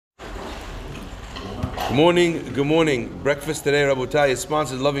Good morning. Breakfast today, Rabotai, is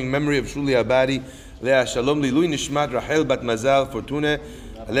sponsored loving memory of Shuli Abadi, Leah Shalom, Lilui Nishmat, Rahel Bat Mazal, Fortune,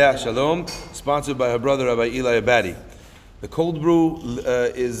 Leah Shalom, sponsored by her brother, Rabbi Eli Abadi. The cold brew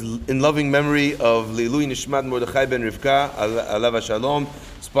is in loving memory of Lilui Nishmat Mordechai ben Rivka, Alav Shalom,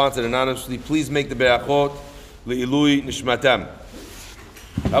 sponsored anonymously. Please make the berachot, Lilui Nishmatam.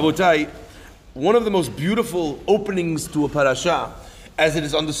 Rabotai, one of the most beautiful openings to a parasha, as it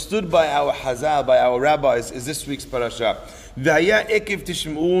is understood by our Hazal, by our rabbis, is this week's parasha. V'haya Ekev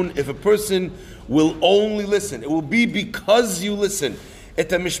tishma'un, if a person will only listen, it will be because you listen. Et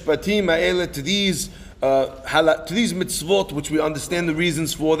hamishpatim ha'ele, to these mitzvot, which we understand the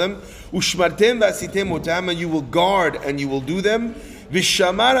reasons for them. Ushmartem v'asitem otam, and you will guard and you will do them.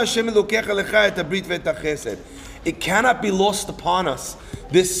 V'shamar Hashem elokecha lecha et habrit ve'et hachesed. It cannot be lost upon us,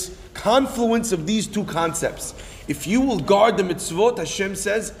 this confluence of these two concepts. If you will guard the mitzvot, Hashem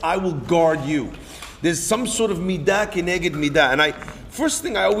says, I will guard you. There's some sort of midah keneged midah. And first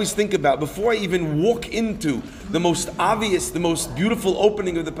thing I always think about, before I even walk into the most obvious, the most beautiful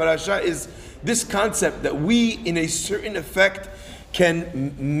opening of the parasha, is this concept that we, in a certain effect,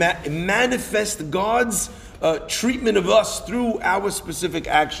 can manifest God's treatment of us through our specific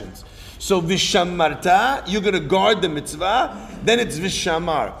actions. So vishamarta, you're going to guard the mitzvah, then it's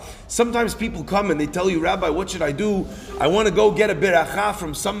vishamar. Sometimes people come and they tell you, Rabbi, what should I do? I want to go get a beracha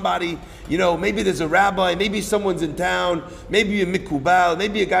from somebody. You know, maybe there's a rabbi, maybe someone's in town, maybe a mikubal,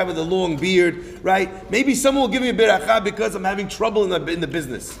 maybe a guy with a long beard, right? Maybe someone will give me a beracha because I'm having trouble in the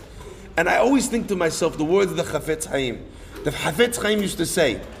business. And I always think to myself, the words of the Chafetz Chaim. The Chafetz Chaim used to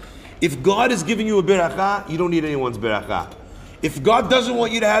say, if God is giving you a beracha, you don't need anyone's beracha. If God doesn't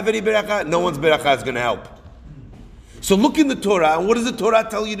want you to have any beracha, no one's beracha is going to help. So look in the Torah, and what does the Torah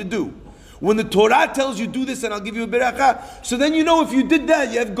tell you to do? When the Torah tells you do this and I'll give you a beracha, so then you know if you did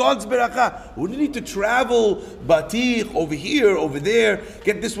that, you have God's beracha. We don't need to travel, batik, over here, over there,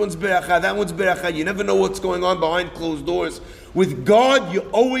 get this one's beracha, that one's beracha. You never know what's going on behind closed doors. With God, you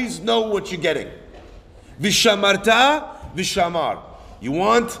always know what you're getting. Vishamarta, vishamar. You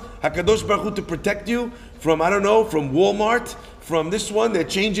want HaKadosh Baruch Hu to protect you from, from Walmart, from this one, they're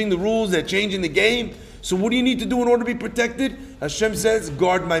changing the rules, they're changing the game. So what do you need to do in order to be protected? Hashem says,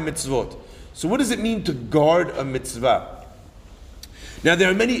 guard my mitzvot. So what does it mean to guard a mitzvah? Now there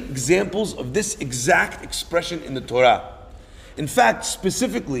are many examples of this exact expression in the Torah. In fact,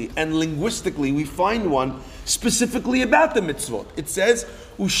 specifically and linguistically, we find one specifically about the mitzvot. It says,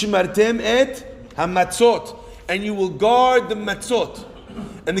 Ushmartem et hamatzot, and you will guard the matzot.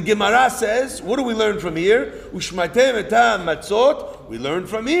 And the Gemara says, what do we learn from here? Ushmartem et hamatzot. We learn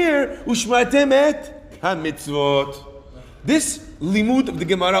from here, Ushmartem et hamitzvot. This limud of the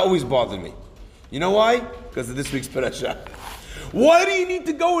Gemara always bothered me. You know why? Because of this week's parasha. Why do you need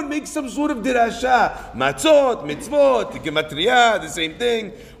to go and make some sort of dirasha? Matzot, mitzvot, the gematria, the same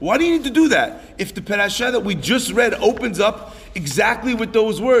thing. Why do you need to do that? If the parasha that we just read opens up exactly with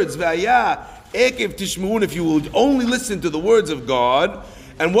those words, V'haya Ekev tishma'un, if you will only listen to the words of God.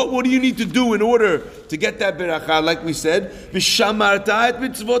 And what do you need to do in order to get that beracha? Like we said, Vishamarta et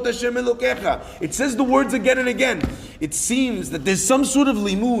mitzvot Hashem elokecha. It says the words again and again. It seems that there's some sort of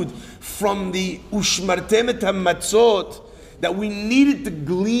limud from the Ushmartem et hamatzot that we needed to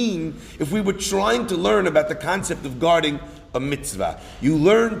glean if we were trying to learn about the concept of guarding a mitzvah. You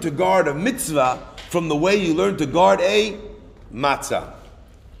learn to guard a mitzvah from the way you learn to guard a matzah.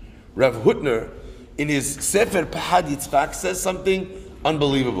 Rav Hutner, in his Sefer Pahad Yitzchak, says something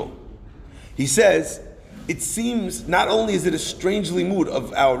unbelievable. He says, it seems not only is it a strange limud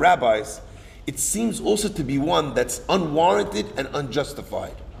of our rabbis, it seems also to be one that's unwarranted and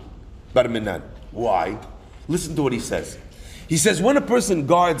unjustified. Bar Minan. Why? Listen to what he says. He says, when a person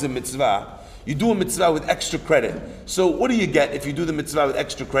guards a mitzvah, you do a mitzvah with extra credit. So what do you get if you do the mitzvah with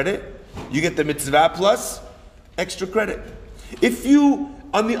extra credit? You get the mitzvah plus extra credit. If you,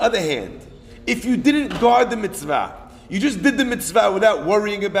 on the other hand, if you didn't guard the mitzvah, you just did the mitzvah without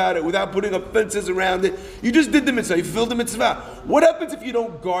worrying about it, without putting up fences around it. You just did the mitzvah, you fulfilled the mitzvah. What happens if you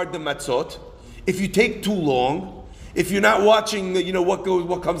don't guard the matzot? If you take too long? If you're not watching,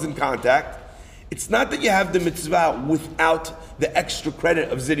 what comes in contact? It's not that you have the mitzvah without the extra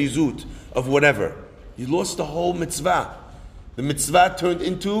credit of zirizut, of whatever. You lost the whole mitzvah. The mitzvah turned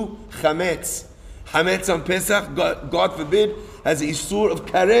into chametz. Chametz on Pesach, God forbid, has a isur of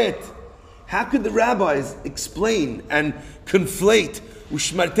karet. How could the rabbis explain and conflate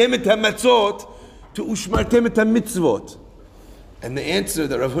ushmartem et hamatzot to ushmartem et hamitzvot? And the answer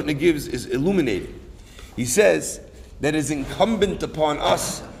that Rav Hutner gives is illuminating. He says that it is incumbent upon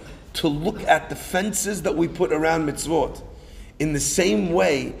us to look at the fences that we put around mitzvot in the same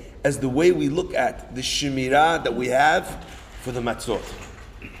way as the way we look at the shemirah that we have for the matzot.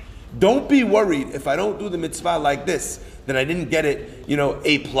 Don't be worried if I don't do the mitzvah like this, then I didn't get it,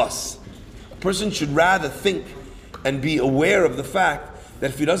 A+. A person should rather think and be aware of the fact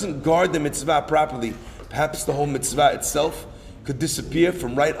that if he doesn't guard the mitzvah properly, perhaps the whole mitzvah itself could disappear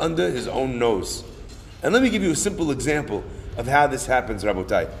from right under his own nose. And let me give you a simple example of how this happens,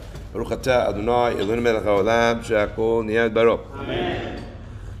 Rabotai. Baruch atah Adonai Eloheinu melech haolam she'akol niyeh b'dbaro. Amen.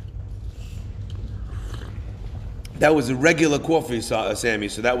 That was a regular coffee, Sammy.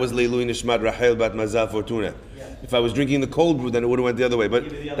 So that was Leilui Nishmat Rachel Bat Mazal Fortuna. If I was drinking the cold brew, then it would have went the other way. But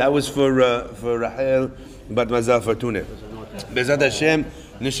that was for Rachel Bat Mazal Fortuna. Bezat Hashem,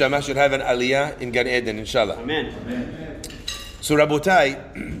 Neshama should have an aliyah in Gan Eden, inshallah. Amen. So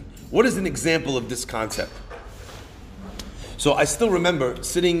Rabotai, what is an example of this concept? So I still remember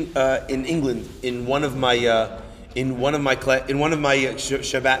sitting in England in one of my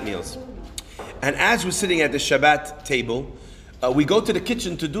Shabbat meals. And as we're sitting at the Shabbat table, we go to the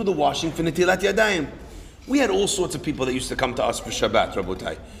kitchen to do the washing for Netilat Yadayim. We had all sorts of people that used to come to us for Shabbat,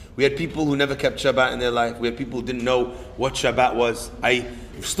 Rabotai. We had people who never kept Shabbat in their life. We had people who didn't know what Shabbat was. I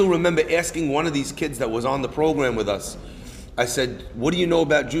still remember asking one of these kids that was on the program with us, I said, what do you know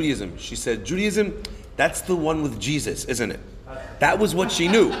about Judaism? She said, Judaism, that's the one with Jesus, isn't it? That was what she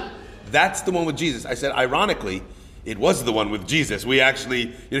knew. That's the one with Jesus. I said, ironically, it was the one with Jesus. We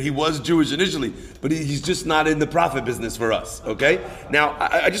actually, he was Jewish initially, but he's just not in the prophet business for us, okay? Now,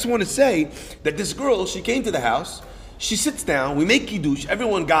 I just want to say that this girl, she came to the house, she sits down, we make kiddush,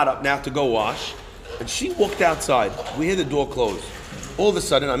 everyone got up now to go wash, and she walked outside. We hear the door close. All of a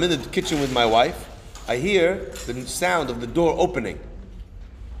sudden, I'm in the kitchen with my wife, I hear the sound of the door opening.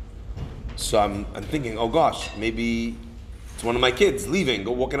 So I'm thinking, oh gosh, maybe it's one of my kids leaving,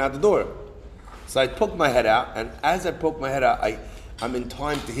 walking out the door. So I poke my head out, and as I poke my head out, I'm in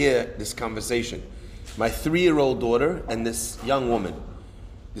time to hear this conversation. My 3-year-old daughter and this young woman.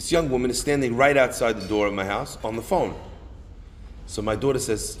 This young woman is standing right outside the door of my house on the phone. So my daughter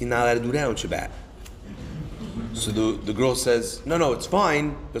says, you're not allowed to do that on Shabbat. So the girl says, no, it's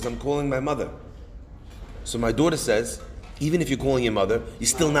fine, because I'm calling my mother. So my daughter says, even if you're calling your mother, you're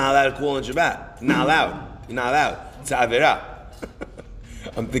still not allowed to call on Shabbat. You're not allowed. You're not allowed. It's Averah.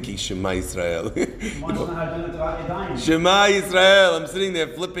 I'm thinking Shema Yisrael. Shema Yisrael. I'm sitting there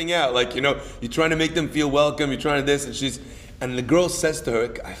flipping out, like you're trying to make them feel welcome. You're trying to this, and the girl says to her,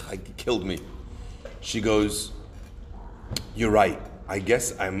 it killed me. She goes, "You're right. I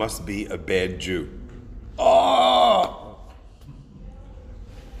guess I must be a bad Jew." Oh!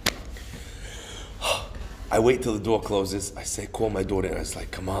 I wait till the door closes. I say, call my daughter, and I was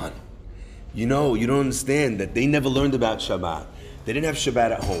like, "Come on, you don't understand that they never learned about Shabbat." They didn't have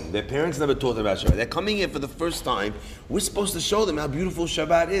Shabbat at home. Their parents never taught them about Shabbat. They're coming here for the first time. We're supposed to show them how beautiful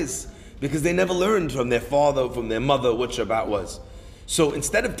Shabbat is because they never learned from their father, from their mother, what Shabbat was. So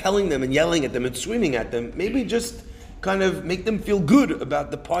instead of telling them and yelling at them and screaming at them, maybe just kind of make them feel good about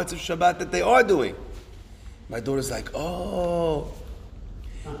the parts of Shabbat that they are doing. My daughter's like, oh.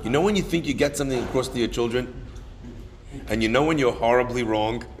 When you think you get something across to your children and when you're horribly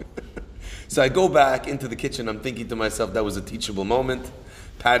wrong? So I go back into the kitchen, I'm thinking to myself, that was a teachable moment,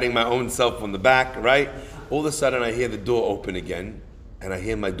 patting my own self on the back, right? All of a sudden I hear the door open again, and I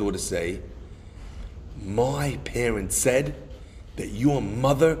hear my daughter say, my parents said that your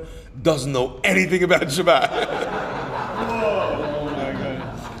mother doesn't know anything about Shabbat. Oh my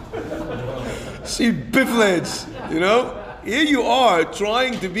God. She biffledged, Here you are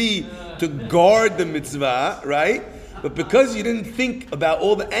trying to guard the mitzvah, right? But because you didn't think about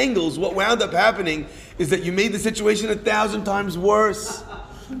all the angles, what wound up happening is that you made the situation 1,000 times worse.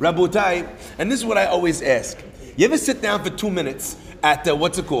 Rabotai, and this is what I always ask. You ever sit down for 2 minutes at,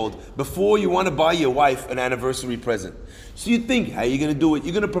 before you want to buy your wife an anniversary present? So you think, how are you going to do it?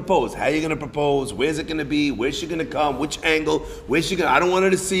 You're going to propose. How are you going to propose? Where's it going to be? Where's she going to come? Which angle? Where's she going to... I don't want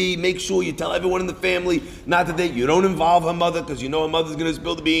her to see. Make sure you tell everyone in the family not that you don't involve her mother because her mother's going to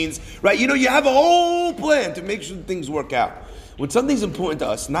spill the beans. Right? You have a whole plan to make sure things work out. When something's important to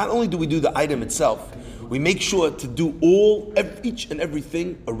us, not only do we do the item itself, we make sure to do each and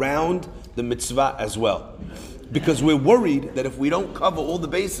everything around the mitzvah as well. Because we're worried that if we don't cover all the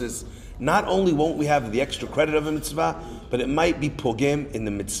bases, not only won't we have the extra credit of a mitzvah, but it might be pogem in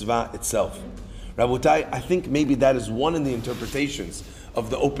the mitzvah itself. Rabotai, I think maybe that is one of the interpretations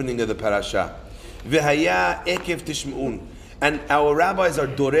of the opening of the parasha. V'haya Ekev tishma'un. And our rabbis are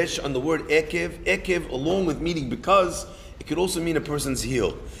doresh on the word Ekev. Ekev along with meaning because It could also mean a person's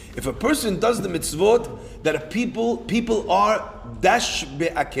heel. If a person does the mitzvot that people are dash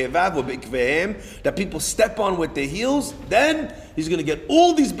be'akevav or be'ikvehem, that people step on with their heels, then he's going to get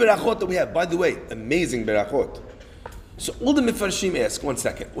all these berachot that we have. By the way, amazing berachot. So all the Mefarshim ask, 1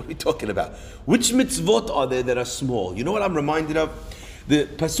 second, what are we talking about? Which mitzvot are there that are small? You know what I'm reminded of? The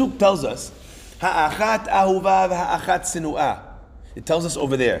Pasuk tells us, ha'achat ahuva v'ha'achat sinu'ah. It tells us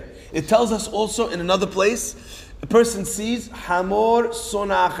over there. It tells us also in another place, a person sees hamor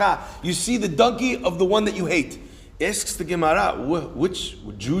sona'acha. You see the donkey of the one that you hate. Asks the Gemara, which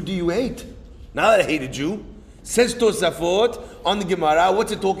Jew do you hate? Now that I hate a Jew. Says Tosafot on the Gemara,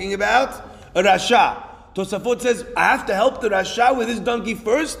 what's it talking about? A Rasha. Tosafot says, I have to help the Rasha with his donkey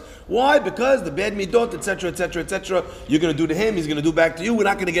first. Why? Because the bad midot, etc., etc., etc., you're going to do to him, he's going to do back to you. We're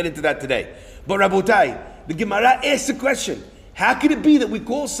not going to get into that today. But Rabotai, the Gemara asks a question. How can it be that we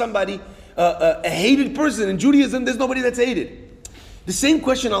call somebody a hated person? In Judaism, there's nobody that's hated. The same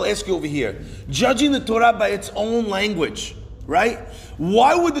question I'll ask you over here. Judging the Torah by its own language, right?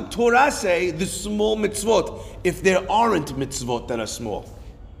 Why would the Torah say the small mitzvot if there aren't mitzvot that are small?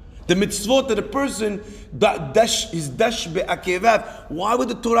 The mitzvot that a person is dash be'akevav. Why would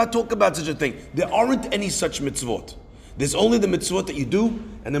the Torah talk about such a thing? There aren't any such mitzvot. There's only the mitzvot that you do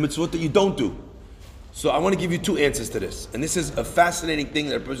and the mitzvot that you don't do. So I want to give you two answers to this. And this is a fascinating thing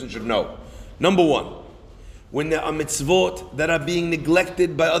that a person should know. Number one, when there are mitzvot that are being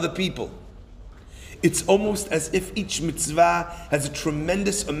neglected by other people, it's almost as if each mitzvah has a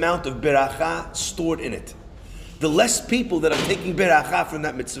tremendous amount of beracha stored in it. The less people that are taking beracha from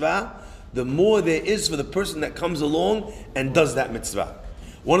that mitzvah, the more there is for the person that comes along and does that mitzvah.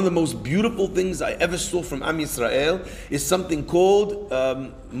 One of the most beautiful things I ever saw from Am Yisrael is something called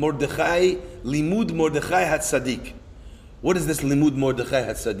Mordechai, Limud Mordechai HaTzadik. What is this Limud Mordechai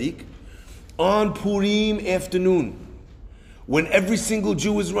HaTzadik? On Purim afternoon, when every single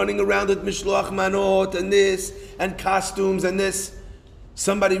Jew is running around with Mishloach Manot and this, and costumes and this,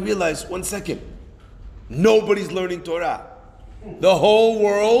 somebody realized, 1 second, nobody's learning Torah. The whole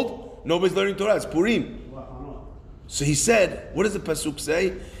world, nobody's learning Torah. It's Purim. So he said, what does the Pasuk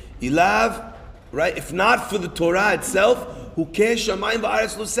say? Ilav, right? If not for the Torah itself, we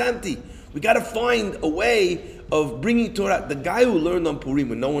got to find a way of bringing Torah. The guy who learned on Purim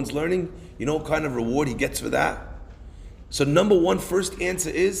when no one's learning, you know what kind of reward he gets for that? So number one, first answer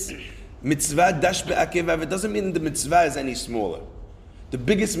is, mitzvah dash be'akevav. It doesn't mean the mitzvah is any smaller. The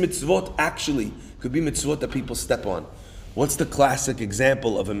biggest mitzvot actually could be mitzvot that people step on. What's the classic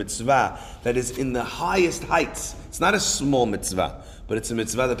example of a mitzvah that is in the highest heights? It's not a small mitzvah, but it's a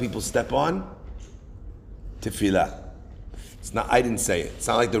mitzvah that people step on. Tefillah. It's not. I didn't say it. It's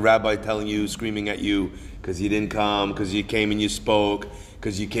not like the rabbi telling you, screaming at you because you didn't come, because you came and you spoke,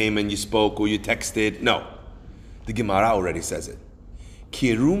 because you came and you spoke or you texted. No, the Gemara already says it.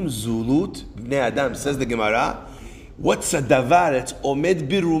 Kirum zulut bnei adam, says the Gemara. What's a davar? It's omed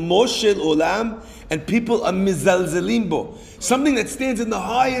birumo shel olam, and people are mizalzelim bo. Something that stands in the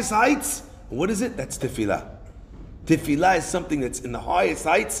highest heights. What is it? That's tefillah. Tefillah is something that's in the highest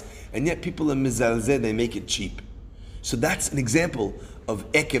heights, and yet people are mizalzeh, they make it cheap. So that's an example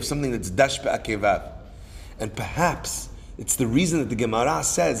of Ekev, something that's dash be'akevav. And perhaps it's the reason that the Gemara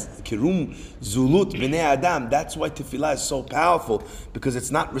says, Kirum zulut b'nei adam, that's why tefillah is so powerful, because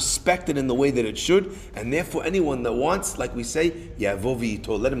it's not respected in the way that it should, and therefore anyone that wants, like we say, yavo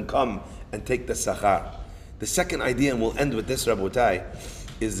v'yito, let him come and take the sachar. The second idea, and we'll end with this, Rabotai,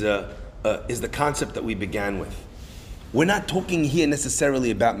 is the concept that we began with. We're not talking here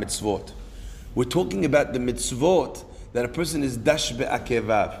necessarily about mitzvot. We're talking about the mitzvot that a person is dash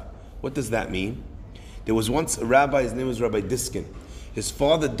be'akevav. What does that mean? There was once a rabbi, his name was Rabbi Diskin. His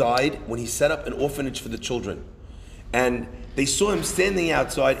father died when he set up an orphanage for the children. And they saw him standing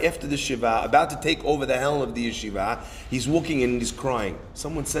outside after the shiva, about to take over the helm of the yeshiva. He's walking in and he's crying.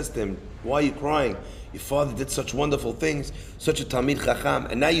 Someone says to him, why are you crying? Your father did such wonderful things, such a Talmid Chacham,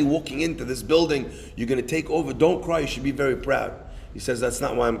 and now you're walking into this building, you're going to take over. Don't cry, you should be very proud. He says, that's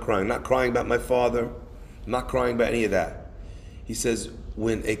not why I'm crying. I'm not crying about my father. I'm not crying about any of that. He says,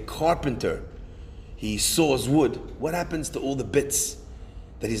 when a carpenter, he saws wood, what happens to all the bits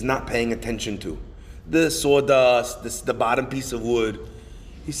that he's not paying attention to? The sawdust, the bottom piece of wood.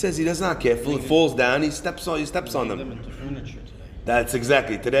 He says he does not careful. It falls down. He steps on them. That's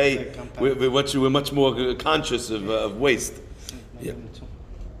exactly. Today we're much more conscious of waste. Yeah.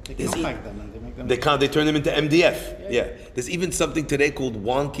 They turn them into MDF. Yeah. There's even something today called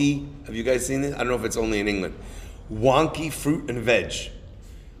wonky. Have you guys seen it? I don't know if it's only in England. Wonky fruit and veg.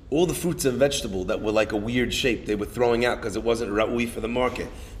 all the fruits and vegetable that were like a weird shape, they were throwing out because it wasn't ra'ui for the market,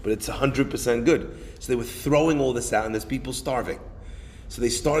 but it's 100% good. So they were throwing all this out, and there's people starving. So they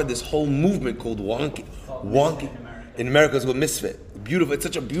started this whole movement called wonky. In America, it's called misfit. Beautiful. It's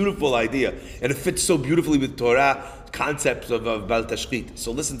such a beautiful idea, and it fits so beautifully with Torah concepts of Bal Tashchit.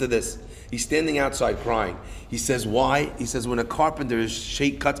 So listen to this. He's standing outside crying. He says, why? He says, when a carpenter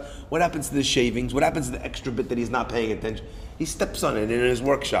cuts, what happens to the shavings? What happens to the extra bit that he's not paying attention? He steps on it in his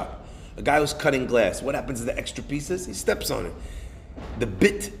workshop. A guy who's cutting glass, what happens to the extra pieces? He steps on it. The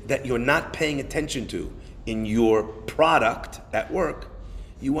bit that you're not paying attention to in your product at work,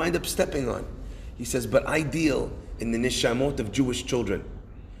 you wind up stepping on. He says, but I deal in the nishamot of Jewish children.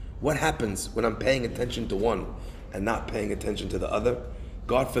 What happens when I'm paying attention to one and not paying attention to the other?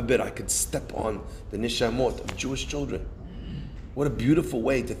 God forbid I could step on the nishamot of Jewish children. What a beautiful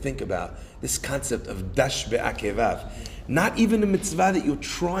way to think about this concept of dash be'akevav. Not even a mitzvah that you're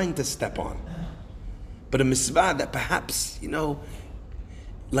trying to step on, but a mitzvah that perhaps,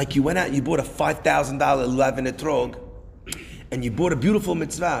 like you went out and you bought a $5,000 lulav and etrog, and you bought a beautiful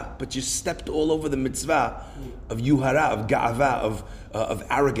mitzvah, but you stepped all over the mitzvah of yuhara, of ga'ava, of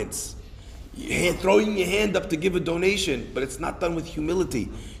arrogance. Throwing your hand up to give a donation, but it's not done with humility.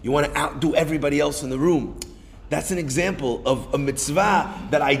 You want to outdo everybody else in the room. That's an example of a mitzvah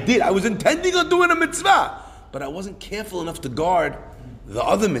that I did. I was intending on doing a mitzvah, but I wasn't careful enough to guard the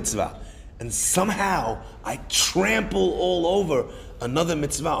other mitzvah. And somehow I trample all over another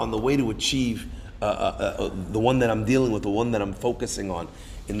mitzvah on the way to achieve the one that I'm dealing with, the one that I'm focusing on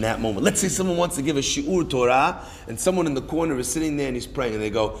in that moment. Let's say someone wants to give a shi'ur Torah, and someone in the corner is sitting there and he's praying, and they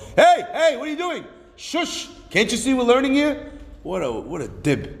go, hey, what are you doing? Shush, can't you see we're learning here? What a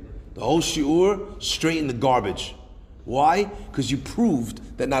dib. The whole shi'ur straight in the garbage. Why? Because you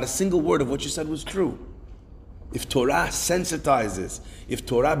proved that not a single word of what you said was true. If Torah sensitizes, if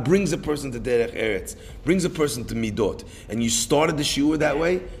Torah brings a person to Derech Eretz, brings a person to Midot, and you started the shiur that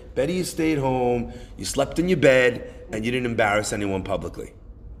way, better you stayed home, you slept in your bed, and you didn't embarrass anyone publicly.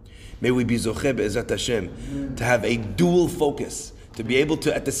 May we be zocheh be'ezrat Hashem to have a dual focus, to be able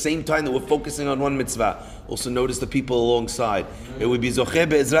to, at the same time that we're focusing on one mitzvah, also notice the people alongside. May we be zocheh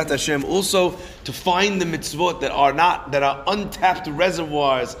be'ezrat Hashem also to find the mitzvot that are untapped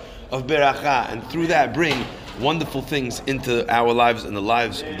reservoirs of beracha, and through that bring wonderful things into our lives and the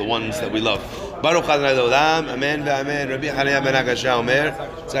lives of the ones that we love. Baruch Adonai Le'olam, Amen ve'Amen. Rabbi Hanaya ben Akasha Omer,